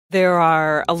There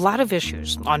are a lot of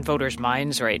issues on voters'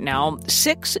 minds right now.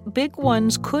 6 big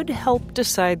ones could help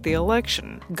decide the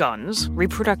election: guns,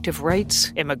 reproductive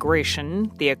rights,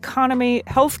 immigration, the economy,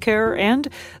 healthcare, and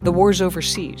the wars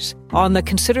overseas. On the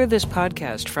Consider This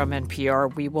podcast from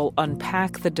NPR, we will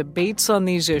unpack the debates on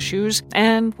these issues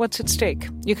and what's at stake.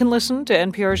 You can listen to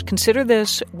NPR's Consider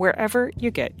This wherever you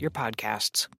get your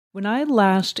podcasts. When I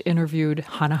last interviewed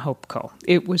Hanna Hopko,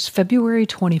 it was February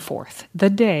 24th, the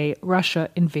day Russia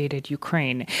invaded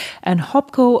Ukraine, and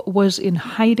Hopko was in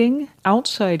hiding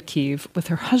outside Kyiv with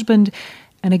her husband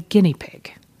and a guinea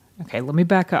pig. Okay, let me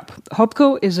back up.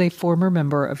 Hopko is a former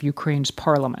member of Ukraine's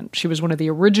parliament. She was one of the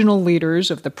original leaders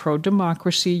of the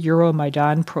pro-democracy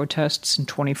Euromaidan protests in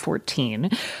 2014.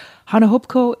 Hanna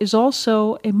Hopko is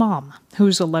also a mom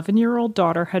whose 11-year-old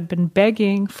daughter had been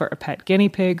begging for a pet guinea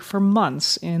pig for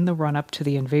months in the run-up to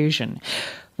the invasion.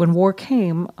 When war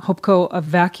came, Hopko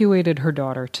evacuated her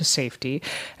daughter to safety,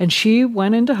 and she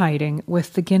went into hiding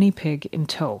with the guinea pig in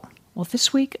tow. Well,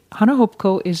 this week, Hanna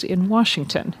Hopko is in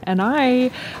Washington, and I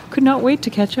could not wait to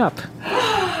catch up.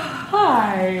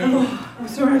 Hi. Hello. I'm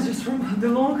sorry, just from the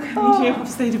long meeting of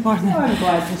State Department. I'm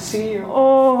glad to see you.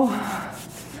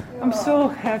 I'm so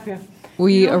happy.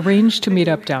 We arranged to meet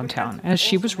up downtown. As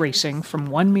she was racing from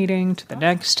one meeting to the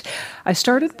next, I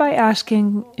started by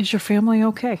asking, is your family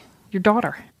okay? Your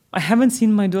daughter? I haven't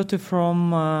seen my daughter from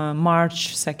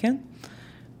March 2nd.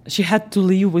 She had to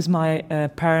live with my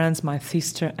parents, my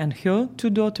sister, and her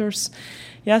 2 daughters.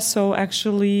 Yeah, so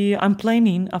actually I'm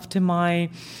planning after my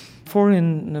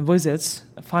foreign visits,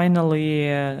 finally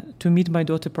to meet my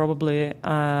daughter probably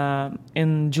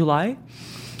in July.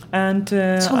 And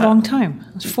it's a long time.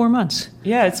 It's 4 months.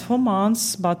 Yeah, it's 4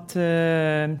 months, but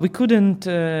we couldn't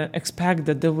expect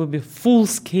that there will be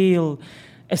full-scale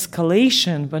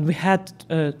escalation when we had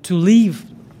to leave.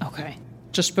 Okay.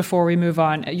 Just before we move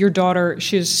on, your daughter,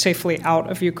 she is safely out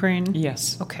of Ukraine?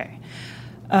 Yes. Okay.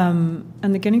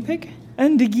 And the guinea pig?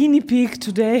 And the guinea pig,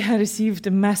 today I received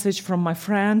a message from my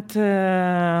friend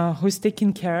who's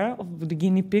taking care of the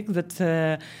guinea pig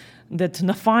that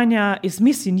Nafanya is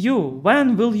missing you.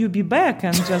 When will you be back?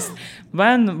 And just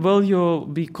when will you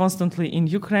be constantly in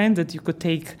Ukraine that you could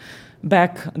take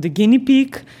back the guinea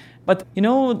pig? But, you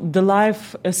know, the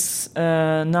life is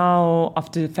now,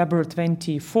 after February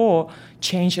 24,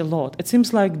 changed a lot. It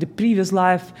seems like the previous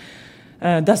life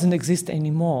doesn't exist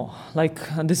anymore. Like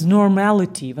this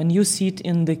normality, when you sit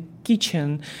in the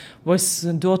kitchen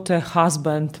with daughter,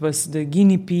 husband, with the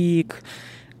guinea pig,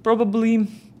 probably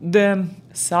the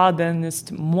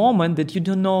saddest moment that you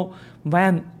don't know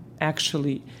when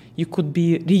actually you could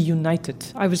be reunited.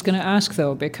 I was going to ask,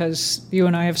 though, because you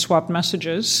and I have swapped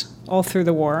messages all through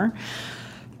the war,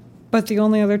 but the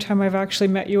only other time I've actually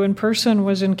met you in person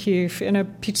was in Kyiv in a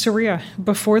pizzeria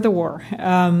before the war.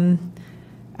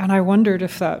 And I wondered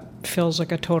if that feels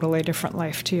like a totally different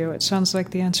life to you. It sounds like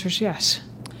the answer is yes.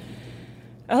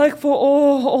 Like for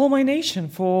all my nation,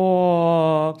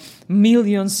 for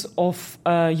millions of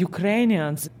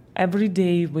Ukrainians, every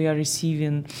day we are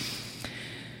receiving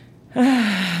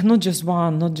not just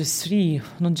 1, not just 3,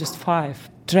 not just 5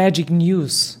 tragic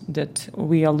news that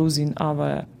we are losing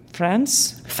our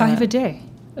friends. 5 a day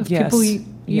of people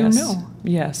you know.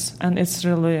 Yes, and it's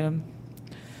really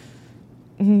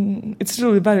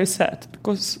very sad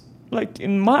because, like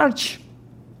in March,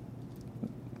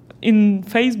 in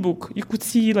Facebook, you could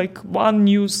see like one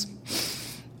news.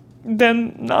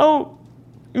 Then now,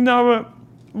 in our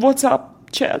WhatsApp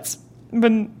chats,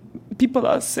 when people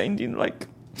are sending like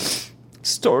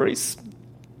stories,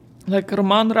 like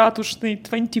Roman Ratushny,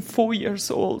 24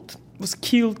 years old, was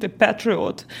killed, a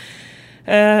patriot,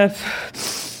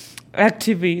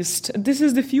 activist. This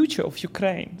is the future of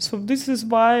Ukraine. So this is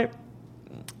why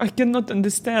I cannot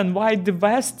understand why the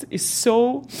West is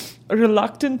so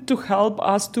reluctant to help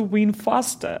us to win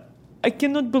faster. I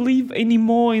cannot believe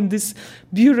anymore in these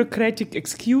bureaucratic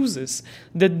excuses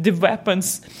that the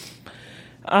weapons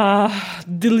are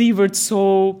delivered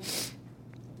so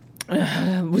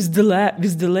with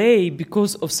delay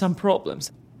because of some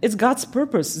problems. It's God's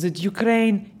purpose that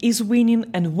Ukraine is winning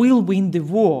and will win the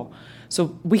war.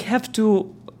 So we have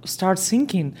to start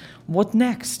thinking, what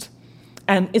next?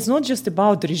 And it's not just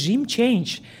about regime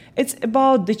change. It's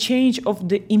about the change of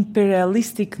the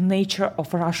imperialistic nature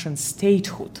of Russian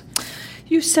statehood.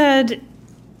 You said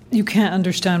you can't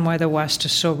understand why the West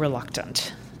is so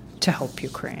reluctant to help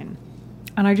Ukraine.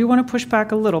 And I do want to push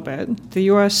back a little bit. The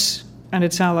U.S. and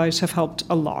its allies have helped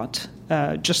a lot.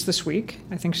 Just this week,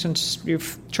 I think since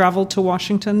you've traveled to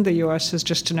Washington, the U.S. has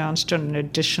just announced an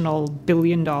additional $1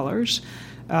 billion,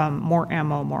 more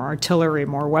ammo, more artillery,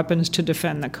 more weapons to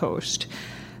defend the coast.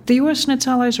 The U.S. and its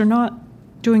allies are not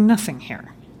doing nothing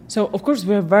here? So, of course,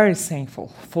 we're very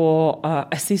thankful for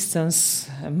assistance,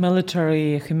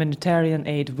 military, humanitarian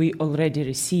aid we already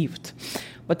received.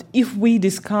 But if we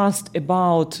discussed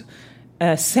about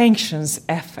sanctions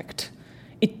effect,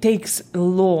 it takes a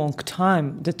long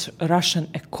time that Russian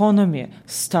economy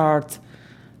starts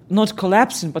not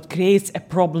collapsing, but creates a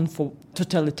problem for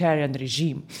totalitarian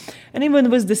regime. And even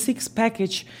with the sixth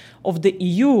package of the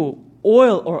EU,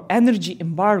 oil or energy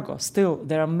embargo, still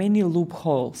there are many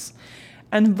loopholes.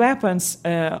 And weapons,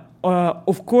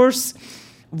 of course,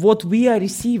 what we are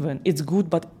receiving, it's good,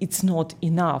 but it's not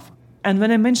enough. And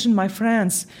when I mentioned my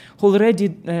friends who already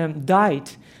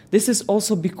died, this is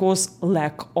also because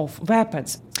lack of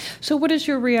weapons. So what is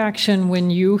your reaction when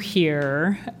you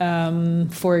hear,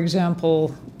 for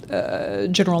example,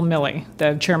 General Milley,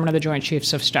 the chairman of the Joint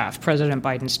Chiefs of Staff, President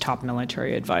Biden's top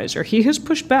military advisor? He has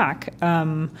pushed back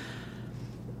on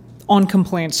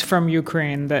complaints from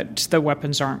Ukraine that the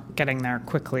weapons aren't getting there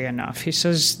quickly enough. He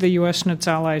says the U.S. and its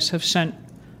allies have sent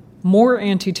more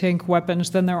anti-tank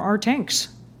weapons than there are tanks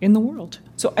in the world.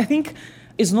 So I think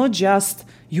it's not just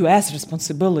U.S.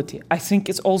 responsibility. I think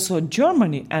it's also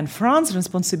Germany and France's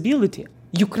responsibility.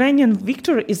 Ukrainian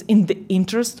victory is in the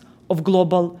interest of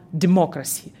global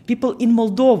democracy. People in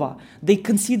Moldova, they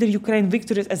consider Ukraine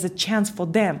victory as a chance for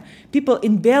them. People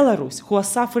in Belarus who are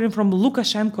suffering from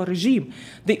Lukashenko regime,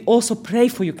 they also pray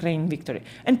for Ukrainian victory.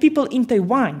 And people in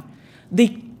Taiwan,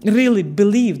 they really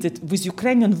believe that with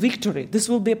Ukrainian victory, this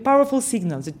will be a powerful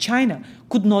signal that China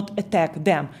could not attack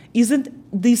them. Isn't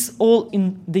this all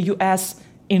in the U.S.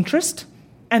 interest?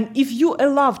 And if you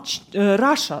allow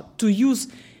Russia to use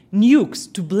nukes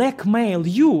to blackmail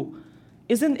you,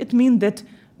 isn't it mean that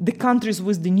the countries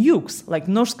with the nukes, like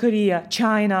North Korea,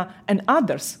 China, and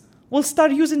others, will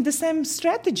start using the same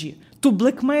strategy to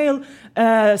blackmail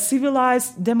a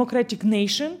civilized democratic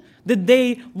nation, that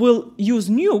they will use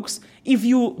nukes if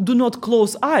you do not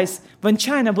close eyes when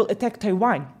China will attack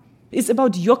Taiwan? It's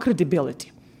about your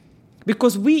credibility.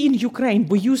 Because we in Ukraine,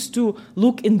 we used to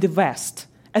look in the West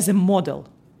as a model.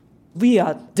 We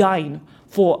are dying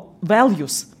for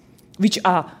values which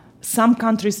are some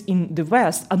countries in the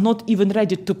West are not even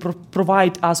ready to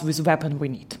provide us with weapons we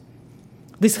need.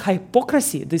 This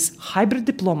hypocrisy, this hybrid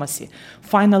diplomacy,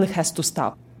 finally has to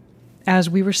stop. As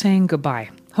we were saying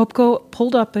goodbye, Hopko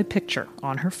pulled up a picture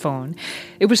on her phone.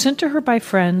 It was sent to her by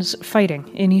friends fighting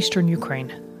in eastern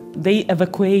Ukraine. They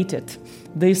evacuated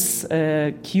this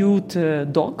cute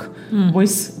dog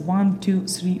with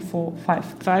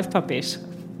 5 puppies.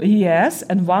 Yes,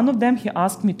 and one of them, he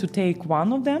asked me to take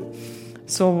one of them.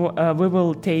 So we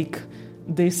will take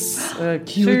this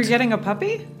cute... So you're getting a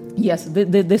puppy? Yes,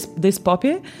 this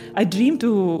puppy. I dream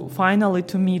to finally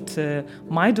to meet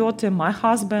my daughter, my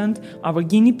husband, our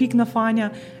guinea pig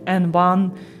Nafanya, and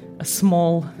one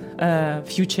small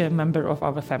future member of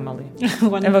our family.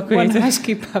 one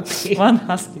husky puppy. One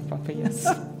husky puppy, yes.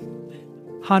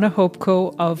 Hanna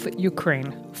Hopko of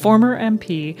Ukraine, former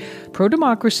MP,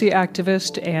 pro-democracy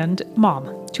activist, and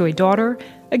mom to a daughter,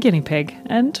 a guinea pig,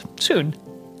 and soon,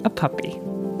 a puppy.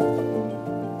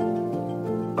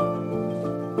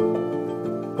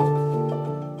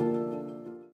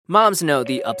 Moms know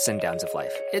the ups and downs of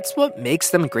life. It's what makes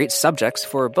them great subjects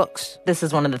for books. This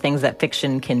is one of the things that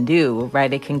fiction can do,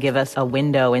 right? It can give us a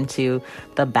window into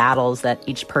the battles that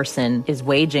each person is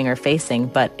waging or facing,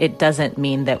 but it doesn't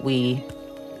mean that we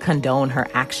condone her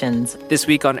actions. This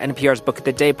week on NPR's Book of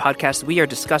the Day podcast, we are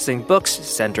discussing books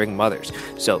centering mothers.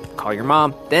 So call your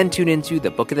mom, then tune into the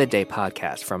Book of the Day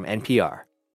podcast from NPR.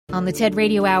 On the TED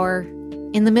Radio Hour,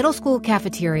 in the middle school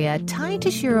cafeteria, Tai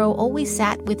Toshiro always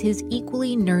sat with his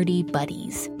equally nerdy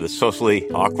buddies. The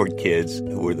socially awkward kids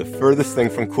who were the furthest thing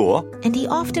from cool. And he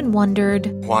often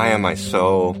wondered, why am I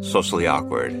so socially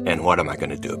awkward, and what am I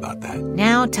going to do about that?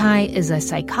 Now Tai is a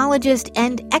psychologist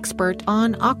and expert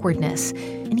on awkwardness,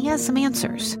 and he has some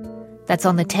answers. That's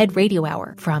on the TED Radio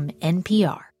Hour from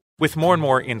NPR. With more and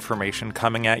more information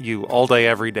coming at you all day,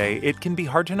 every day, it can be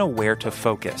hard to know where to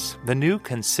focus. The new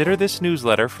Consider This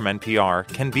newsletter from NPR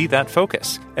can be that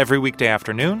focus. Every weekday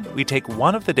afternoon, we take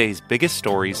one of the day's biggest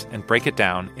stories and break it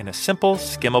down in a simple,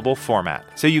 skimmable format,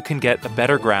 so you can get a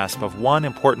better grasp of one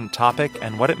important topic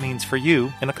and what it means for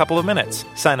you in a couple of minutes.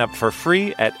 Sign up for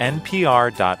free at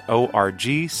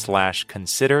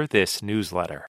npr.org/considerthisnewsletter.